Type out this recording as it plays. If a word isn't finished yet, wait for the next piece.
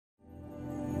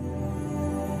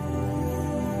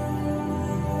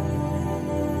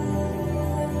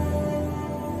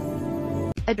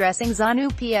Addressing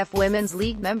Zanu-PF Women's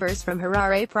League members from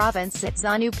Harare province at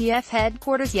Zanu-PF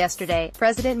headquarters yesterday,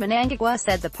 President Mnangagwa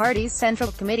said the party's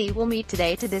Central Committee will meet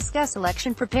today to discuss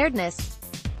election preparedness.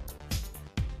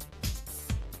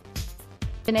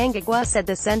 Mnangagwa said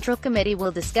the Central Committee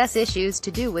will discuss issues to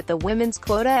do with the women's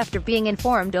quota after being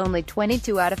informed only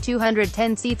 22 out of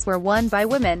 210 seats were won by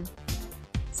women.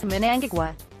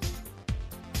 Mnangagwa: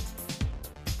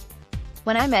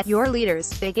 "When I met your leaders,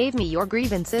 they gave me your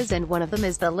grievances, and one of them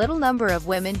is the little number of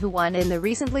women who won in the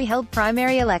recently held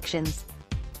primary elections.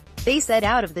 They said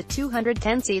out of the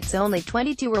 210 seats only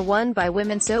 22 were won by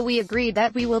women, so we agreed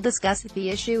that we will discuss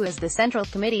the issue as the Central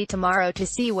Committee tomorrow to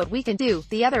see what we can do."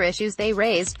 The other issues they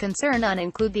raised concern on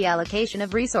include the allocation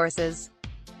of resources.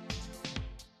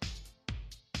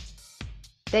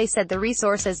 They said the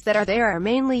resources that are there are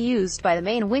mainly used by the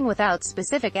main wing without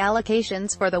specific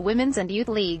allocations for the women's and youth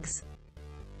leagues.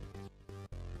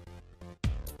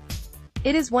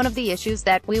 "It is one of the issues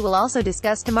that we will also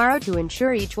discuss tomorrow to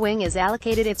ensure each wing is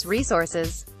allocated its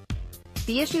resources."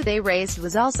 The issue they raised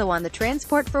was also on the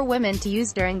transport for women to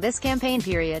use during this campaign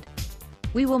period.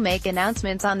 "We will make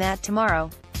announcements on that tomorrow."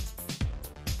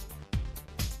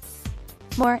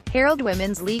 More, Herald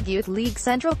Women's League Youth League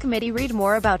Central Committee. Read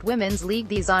more about Women's League.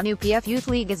 The Zanu-PF Youth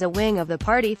League is a wing of the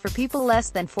party for people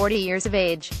less than 40 years of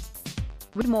age.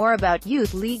 Read more about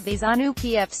Youth League. The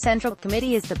Zanu-PF Central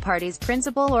Committee is the party's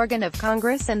principal organ of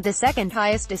Congress and the second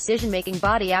highest decision-making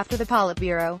body after the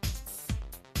Politburo.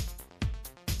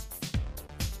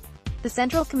 The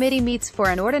Central Committee meets for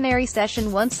an ordinary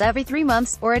session once every 3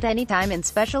 months, or at any time in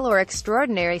special or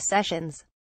extraordinary sessions.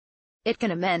 It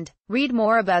can amend. Read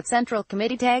more about Central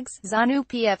Committee tags,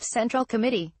 Zanu-PF Central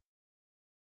Committee.